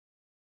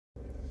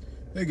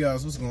Hey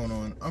guys, what's going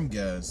on? I'm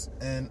Gazz,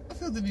 and I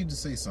feel the need to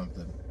say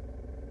something.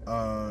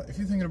 If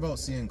you're thinking about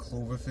seeing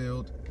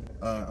Cloverfield,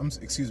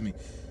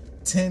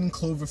 10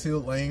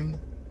 Cloverfield Lane,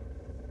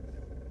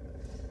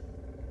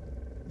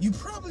 you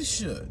probably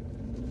should,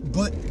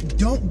 but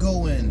don't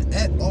go in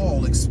at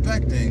all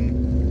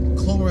expecting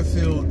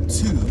Cloverfield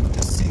 2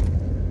 to see,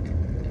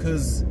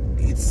 because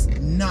it's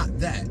not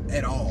that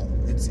at all.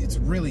 It's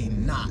really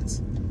not.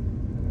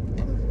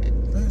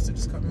 Bastard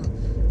just cut me off.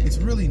 It's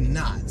really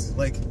not.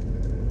 Like,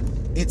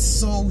 it's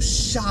so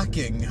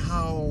shocking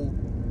how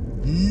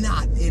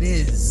not it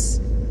is.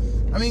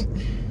 I mean,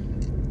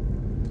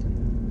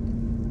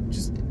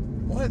 just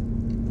what?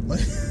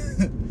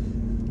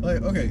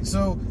 Like, okay,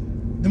 so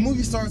the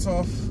movie starts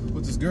off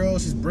with this girl.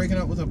 She's breaking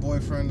up with her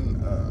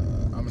boyfriend.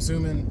 I'm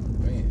assuming,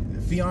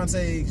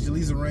 fiance. She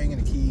leaves a ring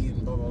and a key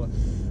and blah blah blah.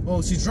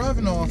 Well, she's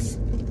driving off,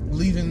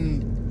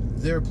 leaving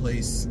their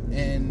place,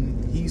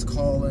 and he's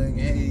calling,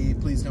 "Hey,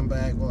 please come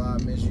back. Well, I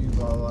miss you."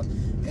 Blah blah.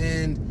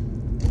 And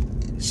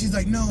she's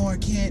like, "No, I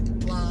can't,"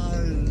 blah,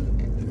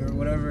 or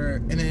whatever.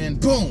 And then,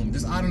 boom,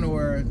 just out of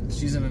nowhere,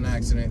 she's in an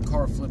accident.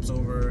 Car flips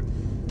over,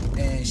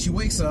 and she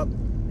wakes up,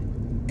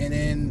 and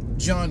then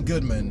John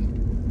Goodman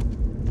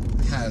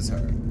has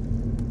her.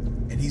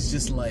 And he's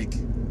just like,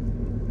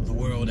 the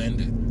world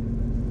ended.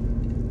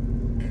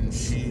 And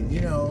she,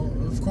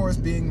 of course,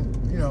 being,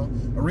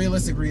 a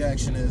realistic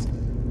reaction is,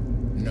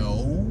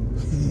 no.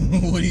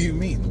 What do you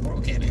mean? The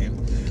world can't end.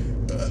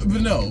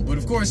 But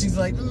of course, she's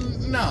like,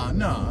 no.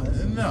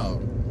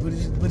 But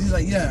he's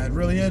like, yeah, it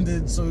really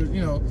ended. So,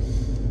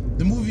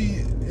 the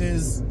movie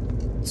is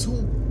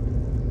too...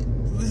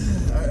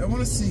 I want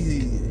to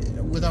see,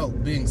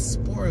 without being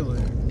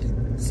spoiling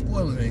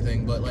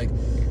anything, but, like,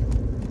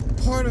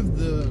 part of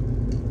the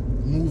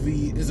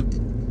movie is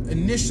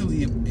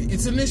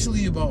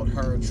initially about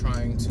her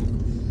trying to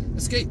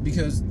escape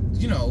because,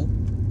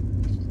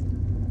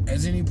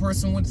 as any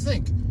person would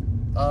think,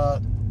 the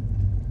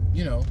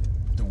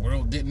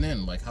world didn't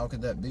end. Like, how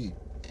could that be?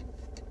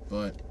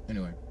 But,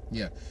 anyway.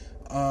 Yeah.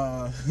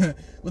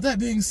 With that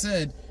being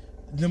said,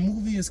 the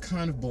movie is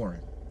kind of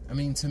boring. I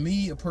mean, to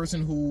me, a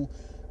person who,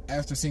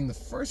 after seeing the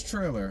first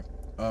trailer,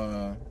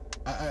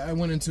 I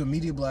went into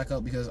immediate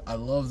blackout because I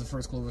love the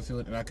first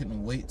Cloverfield and I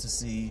couldn't wait to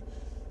see,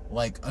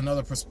 like,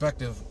 another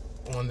perspective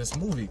on this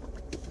movie.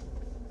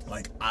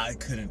 Like, I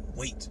couldn't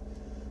wait.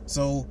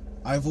 So,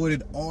 I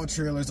avoided all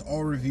trailers,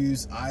 all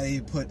reviews.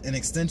 I put an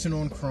extension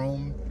on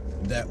Chrome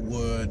that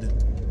would,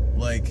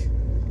 like...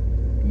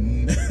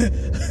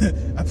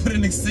 I put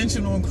an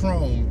extension on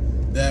Chrome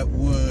that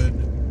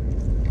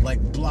would,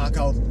 like, block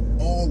out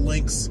all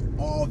links,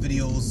 all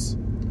videos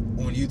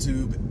on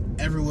YouTube,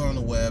 everywhere on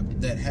the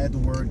web that had the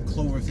word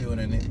Cloverfield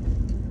in it.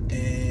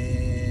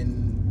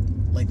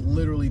 And, like,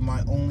 literally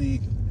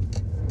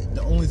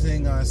the only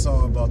thing I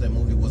saw about that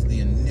movie was the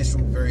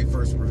initial, very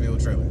first reveal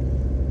trailer.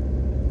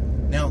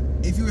 Now,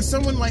 if you are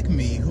someone like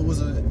me who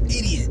was an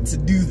idiot to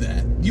do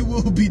that, you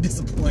will be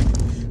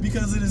disappointed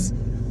because it is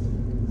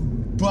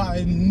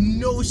by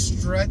no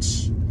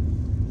stretch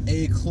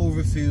a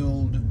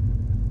Cloverfield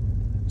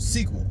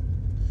sequel.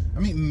 I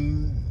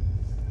mean,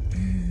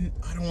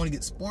 I don't want to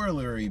get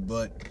spoilery,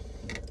 but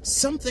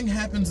something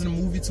happens in the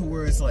movie to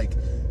where it's like,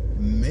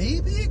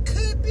 maybe it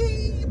could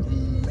be,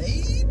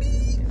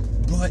 maybe,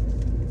 but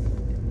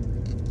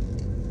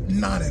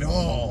not at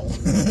all.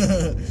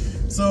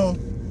 So,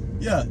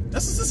 yeah,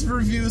 that's what this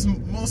review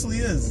mostly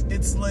is.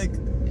 It's like,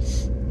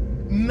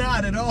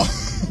 not at all.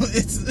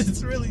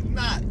 It's really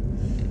not.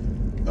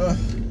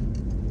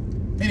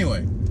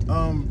 Anyway,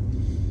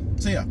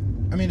 so yeah,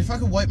 I mean, if I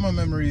could wipe my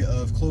memory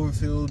of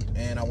Cloverfield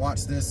and I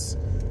watch this,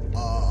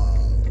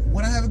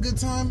 would I have a good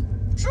time?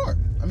 Sure.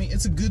 I mean,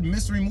 it's a good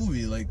mystery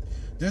movie. Like,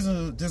 there's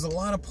a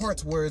lot of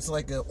parts where it's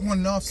like a on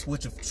and off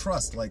switch of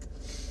trust. Like,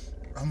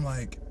 I'm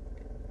like,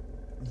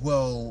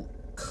 well,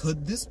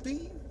 could this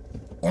be?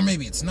 Or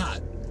maybe it's not.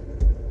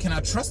 Can I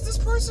trust this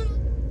person?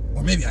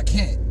 Or maybe I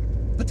can't.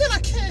 But then I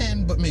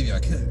can, but maybe I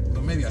could.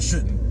 But maybe I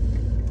shouldn't.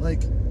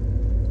 Like,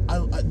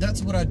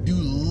 that's what I do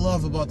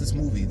love about this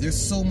movie. There's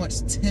so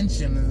much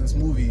tension in this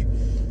movie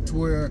to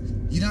where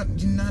you're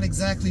not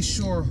exactly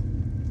sure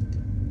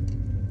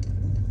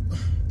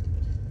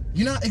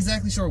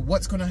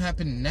what's going to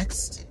happen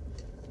next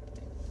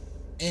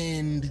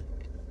and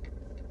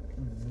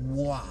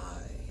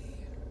why.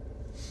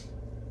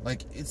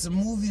 Like, it's a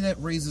movie that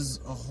raises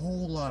a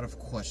whole lot of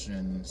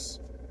questions,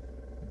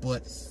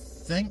 but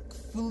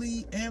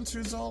thankfully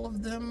answers all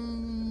of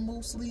them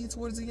mostly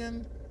towards the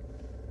end.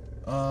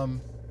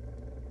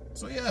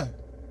 So yeah,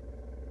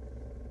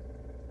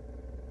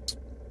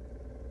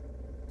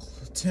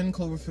 10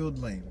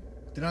 Cloverfield Lane.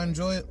 Did I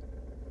enjoy it?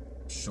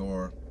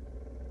 Sure.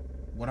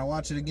 Would I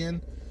watch it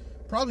again?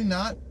 Probably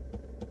not.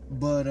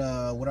 But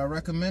would I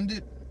recommend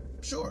it?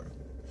 Sure.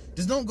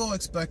 Just don't go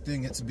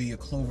expecting it to be a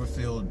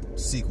Cloverfield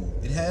sequel.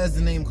 It has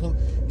the name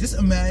just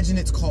imagine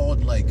it's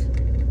called, like,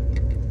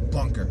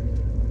 Bunker.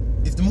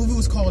 If the movie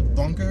was called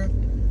Bunker,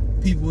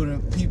 people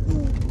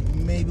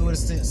maybe would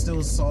have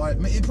still saw it.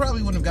 It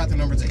probably wouldn't have got the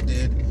numbers it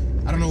did.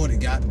 I don't know what it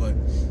got, but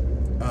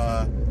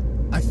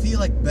I I feel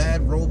like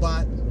Bad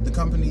Robot, the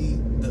company,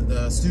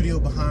 the studio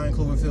behind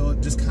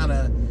Cloverfield, just kind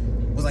of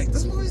was like,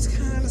 this movie's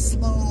kind of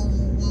slow.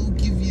 We'll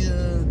give you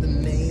the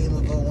name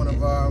of one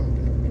of our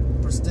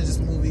prestigious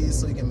movies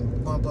so you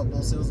can bump up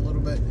those sales a little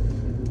bit.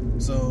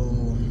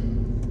 So,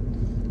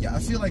 yeah, I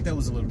feel like that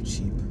was a little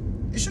cheap.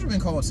 It should have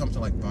been called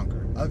something like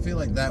Bunker. I feel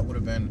like that would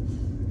have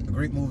been a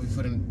great movie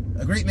for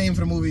a great name for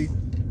the movie,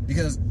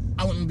 because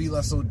I wouldn't be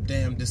left so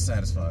damn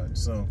dissatisfied.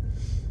 So,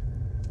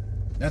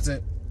 that's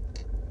it.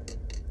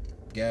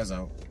 Gazz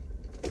out.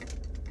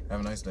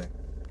 Have a nice day.